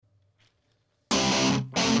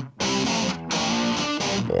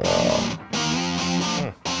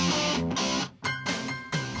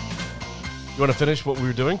want to finish what we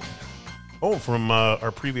were doing? Oh, from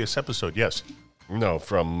our previous episode, yes. No,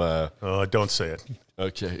 from... Don't say it.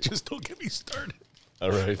 Okay. Just don't get me started.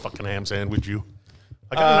 All right. Fucking ham sandwich, you.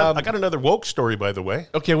 I got another woke story, by the way.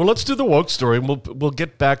 Okay, well, let's do the woke story. We'll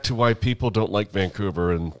get back to why people don't like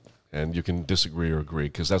Vancouver, and you can disagree or agree,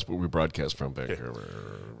 because that's what we broadcast from Vancouver.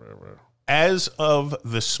 Okay. As of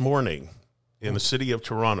this morning, in the city of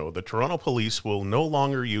Toronto, the Toronto police will no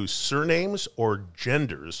longer use surnames or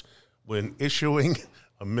genders when issuing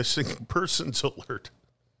a missing persons alert.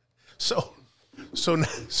 So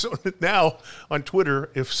now on Twitter,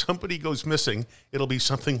 if somebody goes missing, it'll be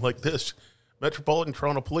something like this. Metropolitan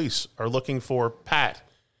Toronto Police are looking for Pat.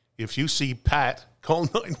 If you see Pat, call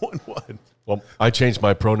 911. Well, I changed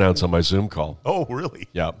my pronouns on my Zoom call. Oh, really?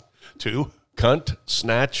 Yeah. To? Cunt,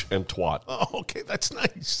 snatch, and twat. Oh, okay, that's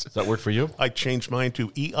nice. Does that work for you? I changed mine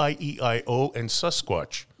to E-I-E-I-O and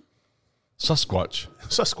Sasquatch. Sasquatch.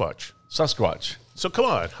 Sasquatch. Sasquatch. So come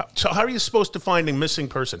on. So how are you supposed to find a missing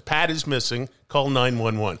person? Pat is missing. Call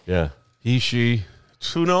 911. Yeah. He, she.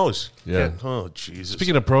 Who knows? Yeah. Oh, Jesus.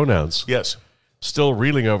 Speaking of pronouns. Yes. Still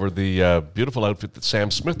reeling over the beautiful outfit that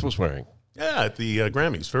Sam Smith was wearing. Yeah, at the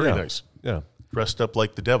Grammys. Very nice. Yeah. Dressed up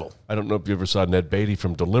like the devil. I don't know if you ever saw Ned Beatty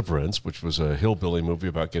from Deliverance, which was a hillbilly movie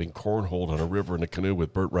about getting cornholed on a river in a canoe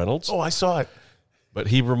with Burt Reynolds. Oh, I saw it. But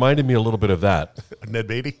he reminded me a little bit of that. Ned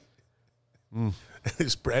Beatty?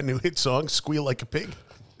 His brand new hit song, Squeal Like a Pig.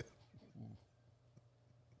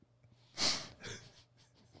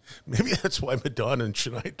 Maybe that's why Madonna and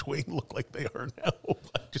Shania Twain look like they are now.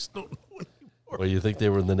 I just don't know anymore. Well, you think they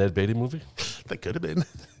were in the Ned Beatty movie? They could have been.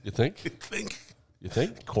 You think? You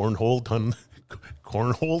think? Cornholed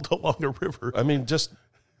along a river. I mean,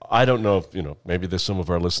 I don't know if, maybe there's some of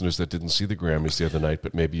our listeners that didn't see the Grammys the other night,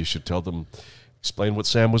 but maybe you should tell them, explain what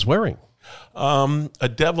Sam was wearing. A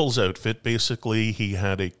devil's outfit. Basically, he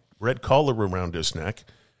had a red collar around his neck,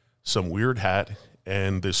 some weird hat,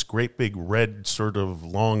 and this great big red sort of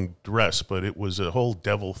long dress, but it was a whole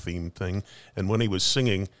devil-themed thing. And when he was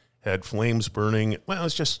singing, had flames burning. Well,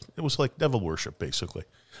 it was like devil worship, basically.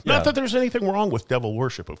 Yeah. Not that there's anything wrong with devil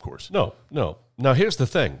worship, of course. No. Now, here's the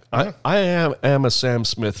thing. I am a Sam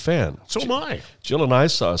Smith fan. So am I. Jill and I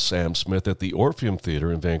saw Sam Smith at the Orpheum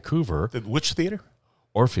Theater in Vancouver. Which theater?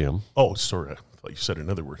 Orpheum. Oh, sorry. I thought you said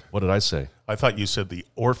another word. What did I say? I thought you said the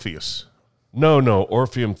Orpheus. No,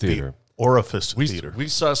 Orpheum Theater. The Orifice Theater. We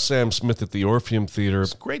saw Sam Smith at the Orpheum Theater.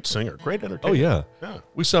 He's a great singer, great entertainer. Oh, yeah.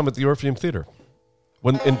 We saw him at the Orpheum Theater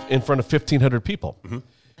when in front of 1,500 people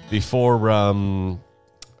before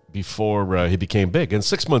he became big. And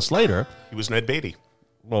 6 months later... He was Ned Beatty.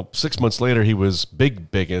 Well, 6 months later, he was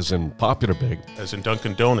big as in popular big. As in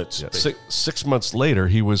Dunkin' Donuts. Yeah. 6 months later,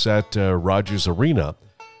 he was at Rogers Arena.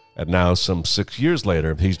 And now, some 6 years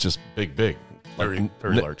later, he's just big. Very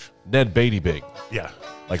large. Ned Beatty big. Yeah.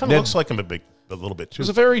 Like kind of looks like him a little bit, too. There's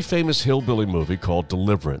a very famous hillbilly movie called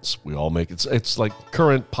Deliverance. We all make it. It's like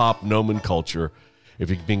current pop nomenclature. If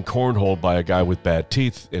you're being cornholed by a guy with bad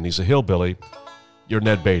teeth and he's a hillbilly, you're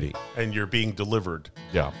Ned Beatty. And you're being delivered.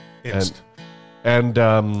 Yeah. Inst. And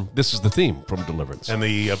this is the theme from Deliverance. And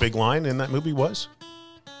the big line in that movie was?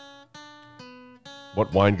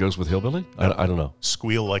 What wine goes with hillbilly? I don't know.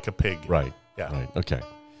 Squeal like a pig. Right. Yeah. Right. Okay.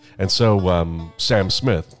 And so Sam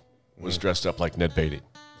Smith was dressed up like Ned Beatty.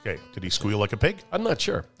 Okay. Did he squeal like a pig? I'm not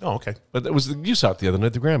sure. Oh, okay. But you saw it the other night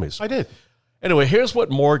at the Grammys. I did. Anyway, here's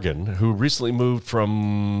what Morgan, who recently moved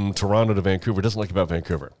from Toronto to Vancouver, doesn't like about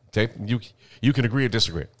Vancouver. Okay? You can agree or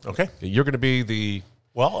disagree. Okay. You're going to be the...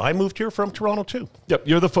 Well, I moved here from Toronto, too. Yep.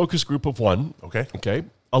 You're the focus group of one. Okay. Okay.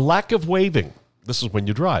 A lack of waving. This is when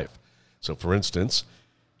you drive. So, for instance,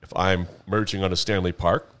 if I'm merging on a Stanley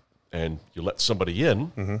Park and you let somebody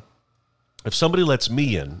in, if somebody lets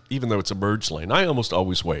me in, even though it's a merge lane, I almost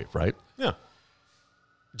always wave, right? Yeah.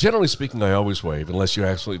 Generally speaking, I always wave, unless you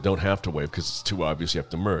actually don't have to wave because it's too obvious you have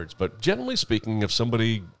to merge. But generally speaking, if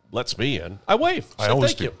somebody lets me in, I wave. I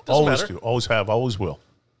always do. Always do. Always have. Always will.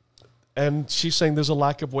 And she's saying there's a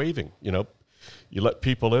lack of waving. You let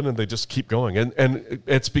people in and they just keep going. And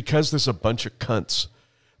it's because there's a bunch of cunts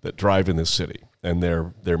that drive in this city. And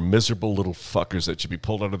they're miserable little fuckers that should be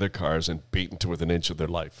pulled out of their cars and beaten to within an inch of their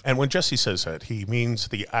life. And when Jesse says that, he means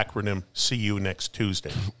the acronym "See You Next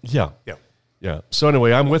Tuesday." Yeah. So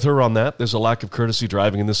anyway, I'm with her on that. There's a lack of courtesy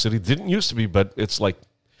driving in this city. Didn't used to be, but it's like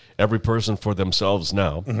every person for themselves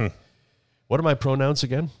now. What are my pronouns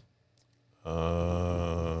again?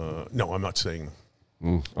 No, I'm not saying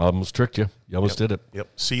them. I almost tricked you. You almost did it. Yep.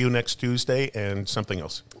 See you next Tuesday and something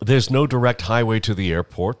else. There's no direct highway to the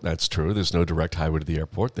airport. That's true. There's no direct highway to the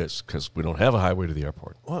airport. That's because we don't have a highway to the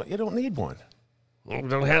airport. Well, you don't need one. We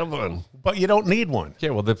don't have one. But you don't need one.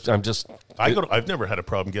 Yeah, well, I've never had a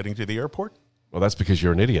problem getting to the airport. Well, that's because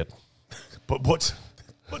you're an idiot. But what's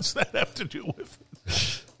that have to do with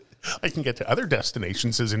it? I can get to other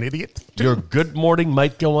destinations as an idiot. Your good morning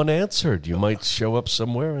might go unanswered. You might show up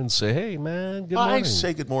somewhere and say, hey, man, good morning. I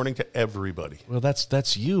say good morning to everybody. Well,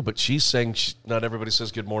 that's you, but she's saying not everybody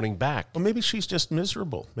says good morning back. Well, maybe she's just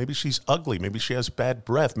miserable. Maybe she's ugly. Maybe she has bad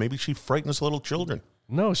breath. Maybe she frightens little children.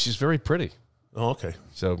 No, she's very pretty. Oh, okay.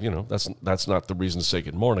 So, that's not the reason to say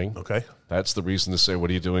good morning. Okay. That's the reason to say,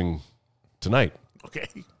 what are you doing tonight? Okay.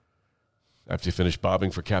 After you finish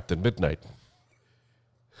bobbing for Captain Midnight.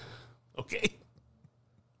 Okay.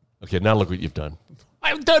 Okay, now look what you've done. I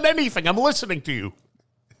haven't done anything. I'm listening to you.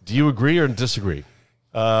 Do you agree or disagree?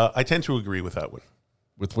 I tend to agree with that one.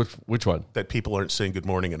 With which one? That people aren't saying good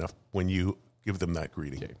morning enough when you give them that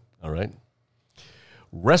greeting. Okay, all right.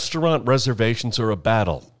 Restaurant reservations are a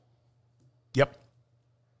battle. Yep.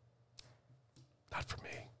 Not for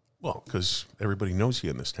me. Well, because everybody knows you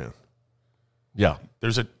in this town. Yeah.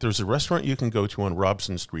 There's a restaurant you can go to on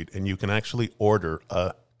Robson Street, and you can actually order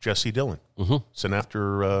a Jesse Dillon. Mm-hmm. It's an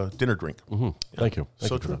after dinner drink. Mm-hmm. Yeah. Thank you.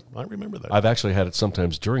 So true. I remember that. I've actually had it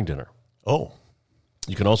sometimes during dinner. Oh.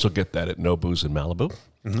 You can also get that at No Booze in Malibu.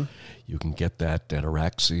 Mm-hmm. You can get that at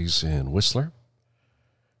Araxes in Whistler.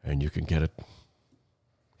 And you can get it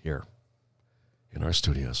here in our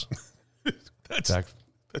studios. That's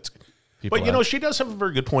People but, she does have a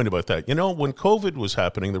very good point about that. When COVID was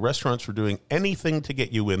happening, the restaurants were doing anything to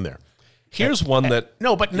get you in there. Here's one that...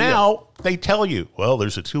 No, but now they tell you, well,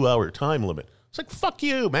 there's a 2-hour time limit. It's like, fuck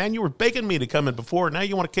you, man. You were begging me to come in before. Now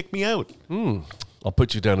you want to kick me out. I'll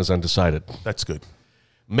put you down as undecided. That's good.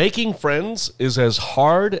 Making friends is as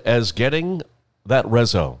hard as getting that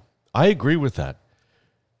reso. I agree with that.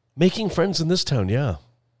 Making friends in this town, yeah.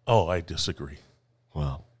 Oh, I disagree.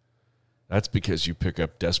 Well, that's because you pick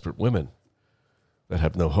up desperate women that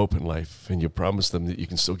have no hope in life, and you promise them that you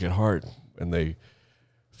can still get hard, and they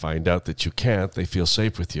find out that you can't. They feel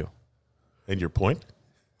safe with you. And your point?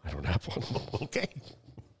 I don't have one. Okay.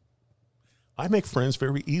 I make friends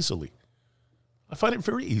very easily. I find it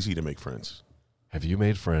very easy to make friends. Have you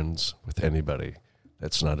made friends with anybody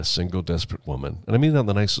that's not a single desperate woman? And I mean that in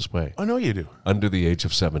the nicest way. I know you do. Under the age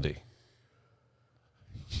of 70.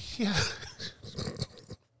 Yeah.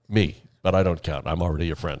 Me, but I don't count. I'm already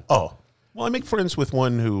your friend. Oh. Well, I make friends with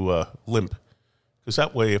one who limp. Because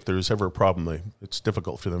that way, if there's ever a problem, it's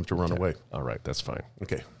difficult for them to run away. All right, that's fine.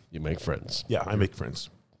 Okay. You make friends. Yeah, I make friends.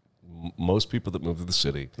 Most people that move to the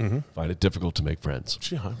city find it difficult to make friends.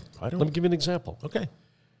 Yeah, I don't. Let me give you an example. Okay.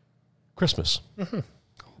 Christmas.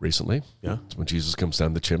 Recently. Yeah. It's when Jesus comes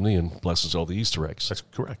down the chimney and blesses all the Easter eggs. That's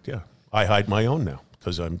correct, yeah. I hide my own now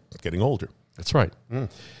because I'm getting older. That's right.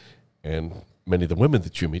 And many of the women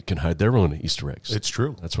that you meet can hide their own Easter eggs. It's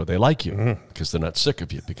true. That's why they like you, because they're not sick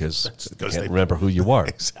of you, because they can't they remember who you are.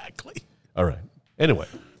 Exactly. All right. Anyway,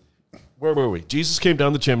 where were we? Jesus came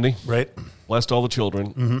down the chimney, Right. blessed all the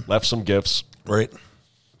children, left some gifts, Right.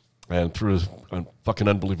 and threw a fucking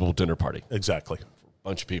unbelievable dinner party. Exactly.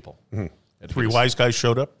 Bunch of people. 3 wise guys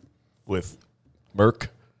showed up with Mirk,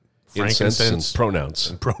 incense, frankincense, and pronouns.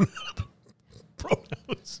 and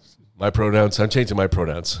pronouns. My pronouns. I'm changing my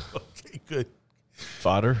pronouns. Okay, good.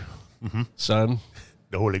 Father, son.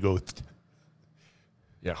 The Holy Ghost.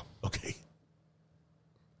 Yeah. Okay.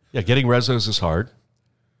 Yeah, getting resos is hard.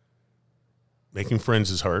 Making friends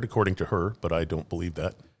is hard, according to her, but I don't believe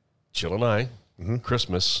that. Jill and I,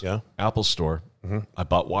 Christmas, Yeah. Apple Store. I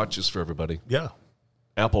bought watches for everybody. Yeah.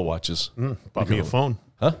 Apple watches. Bought me a phone.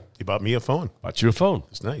 Huh? He bought me a phone. Bought you a phone.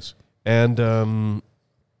 It's nice. And I'm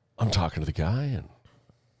talking to the guy, and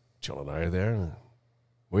Jill and I are there. And,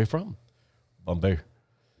 where are you from? Bombay.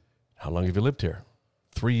 How long have you lived here?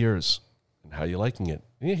 3 years. And how are you liking it?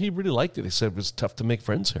 Yeah, he really liked it. He said it was tough to make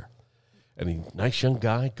friends here. And he, nice young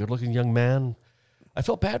guy, good-looking young man. I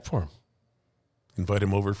felt bad for him. Invite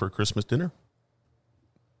him over for Christmas dinner?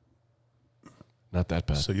 Not that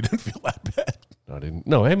bad. So you didn't feel that bad? No, I didn't.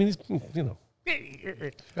 No, I mean, he's, you know.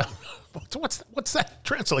 What's that?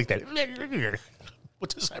 Translate that. What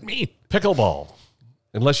does that mean? Pickleball.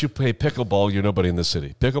 Unless you play pickleball, you're nobody in the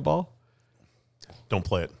city. Pickleball? Don't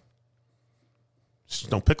play it.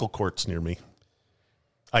 There's no pickle courts near me.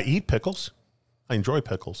 I eat pickles. I enjoy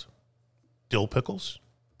pickles. Dill pickles,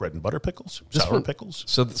 bread and butter pickles, sour pickles.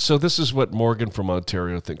 So this is what Morgan from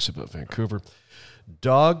Ontario thinks about Vancouver.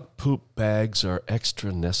 Dog poop bags are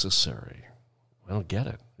extra necessary. I don't get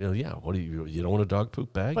it. Yeah, what do you don't want a dog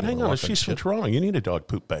poop bag? But hang on, if she's from Toronto, you need a dog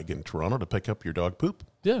poop bag in Toronto to pick up your dog poop.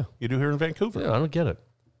 Yeah. You do here in Vancouver. Yeah, I don't get it.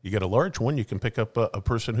 You get a large one, you can pick up a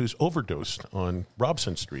person who's overdosed on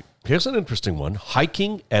Robson Street. Here's an interesting one.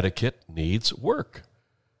 Hiking etiquette needs work.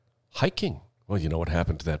 Hiking. Well, you know what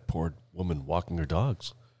happened to that poor woman walking her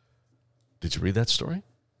dogs? Did you read that story?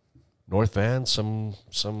 North Van, some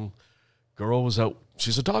girl was out.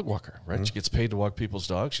 She's a dog walker, right? Mm-hmm. She gets paid to walk people's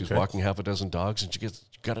dogs. She's walking half a dozen dogs, and she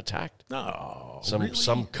got attacked. No,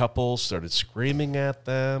 some couple started screaming at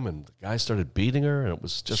them, and the guy started beating her, and it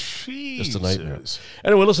was just a nightmare.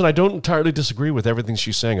 Anyway, listen, I don't entirely disagree with everything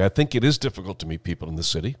she's saying. I think it is difficult to meet people in the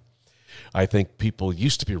city. I think people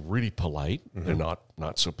used to be really polite. Mm-hmm. They're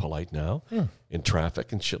not so polite now in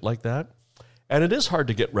traffic and shit like that. And it is hard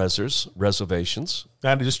to get reservations.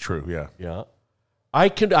 That is true, yeah. Yeah. I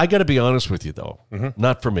got to be honest with you, though. Mm-hmm.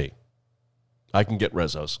 Not for me. I can get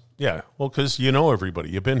rezos. Yeah, well, because you know everybody.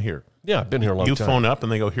 You've been here. Yeah, I've been here a long time. You phone up and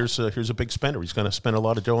they go, here's a big spender. He's going to spend a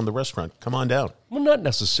lot of dough in the restaurant. Come on down. Well, not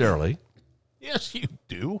necessarily. Yes, you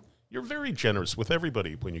do. You're very generous with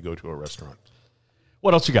everybody when you go to a restaurant.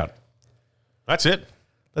 What else you got? That's it.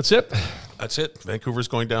 That's it? That's it. Vancouver's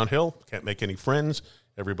going downhill. Can't make any friends.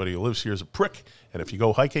 Everybody who lives here is a prick. And if you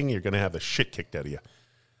go hiking, you're going to have the shit kicked out of you.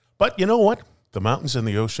 But you know what? The mountains and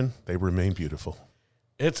the ocean, they remain beautiful.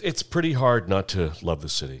 It's pretty hard not to love the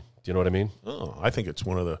city. Do you know what I mean? Oh, I think it's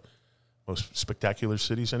one of the most spectacular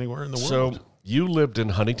cities anywhere in the world. So you lived in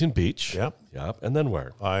Huntington Beach. Yep. Yep. And then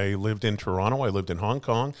where? I lived in Toronto. I lived in Hong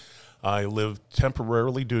Kong. I lived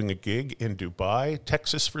temporarily doing a gig in Dubai,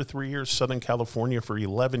 Texas for 3 years, Southern California for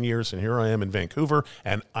 11 years, and here I am in Vancouver,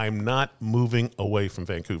 and I'm not moving away from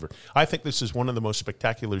Vancouver. I think this is one of the most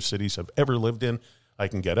spectacular cities I've ever lived in. I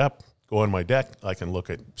can get up, go on my deck, I can look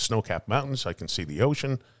at snow-capped mountains, I can see the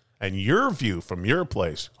ocean, and your view from your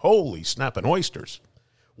place, holy snapping oysters.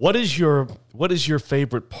 What is your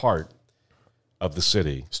favorite part of the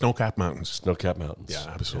city? Snow-capped mountains. Snow-capped mountains.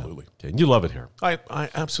 Yeah, absolutely. Yeah. Okay. And you love it here. I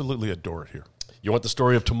absolutely adore it here. You want the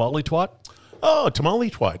story of Tamale Twat? Oh, Tamale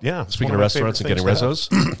Twat, yeah. Speaking of restaurants and getting rezos?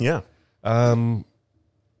 Yeah.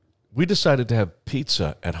 We decided to have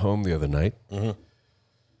pizza at home the other night. Mm-hmm.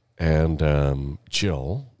 And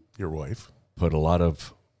Jill, your wife, put a lot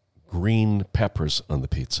of green peppers on the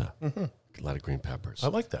pizza. Mm-hmm. A lot of green peppers. I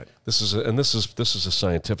like that. This is a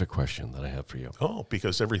scientific question that I have for you. Oh,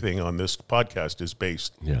 because everything on this podcast is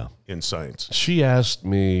based in science. She asked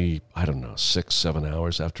me, I don't know, 6-7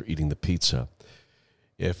 hours after eating the pizza,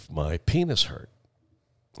 if my penis hurt.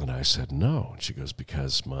 And I said no. And she goes,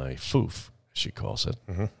 because my foof, she calls it,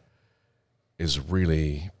 is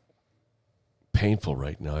really painful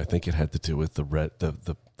right now. I think it had to do with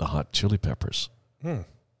the hot chili peppers.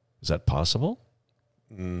 Is that possible?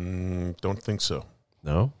 Don't think so.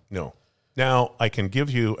 No? No. Now, I can give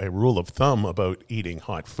you a rule of thumb about eating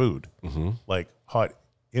hot food, like hot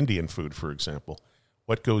Indian food, for example.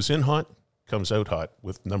 What goes in hot comes out hot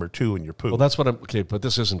with number 2 in your poo. Well, that's what okay, but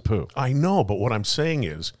this isn't poo. I know, but what I'm saying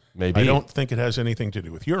is, maybe I don't think it has anything to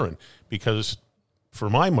do with urine, because for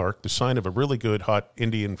my mark, the sign of a really good hot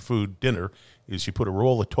Indian food dinner is you put a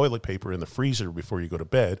roll of toilet paper in the freezer before you go to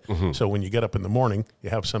bed. So when you get up in the morning, you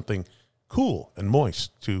have something cool and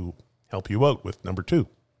moist to help you out with number 2.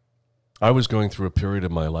 I was going through a period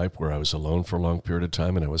of my life where I was alone for a long period of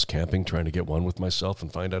time, and I was camping, trying to get one with myself and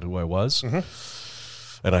find out who I was.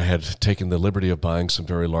 And I had taken the liberty of buying some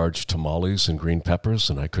very large tamales and green peppers,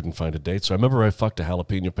 and I couldn't find a date. So I remember I fucked a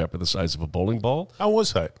jalapeno pepper the size of a bowling ball. How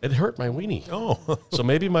was that? It hurt my weenie. Oh. So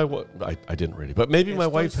maybe I didn't really, but maybe my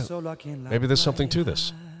wife, maybe there's something to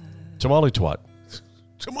this. Tamale Twat.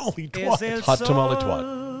 Tamale Twat. Hot tamale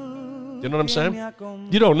twat. You know what I'm saying?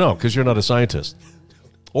 You don't know because you're not a scientist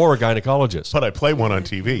or a gynecologist. But I play one on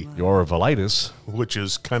TV. You're a velitis. Which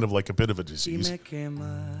is kind of like a bit of a disease.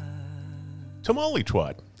 Tamale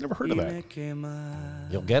Twat. Never heard of that.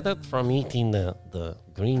 You'll get it from eating the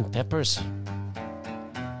green peppers.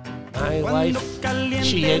 My wife,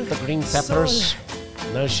 she ate the green peppers.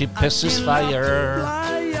 Now she pisses fire.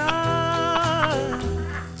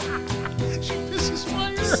 She pisses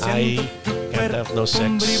fire. I can't have no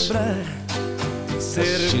sex.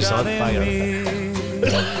 She's on fire.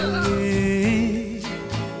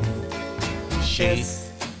 She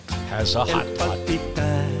has a hot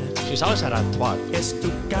twat. She's always had a twat.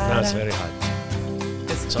 Now it's very hot.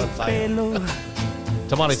 It's on fire.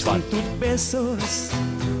 Tamale Twat. Cucumber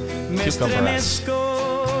ass.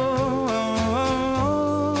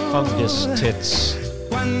 Fungus tits.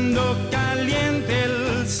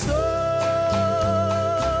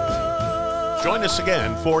 Join us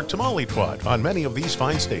again for Tamale Twat on many of these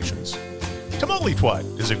fine stations. Tamale Twat.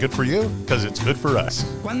 Is it good for you? Because it's good for us.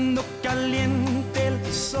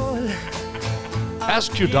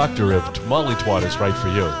 Ask your doctor if Tamale Twat is right for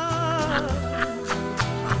you.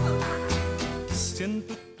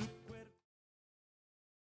 siento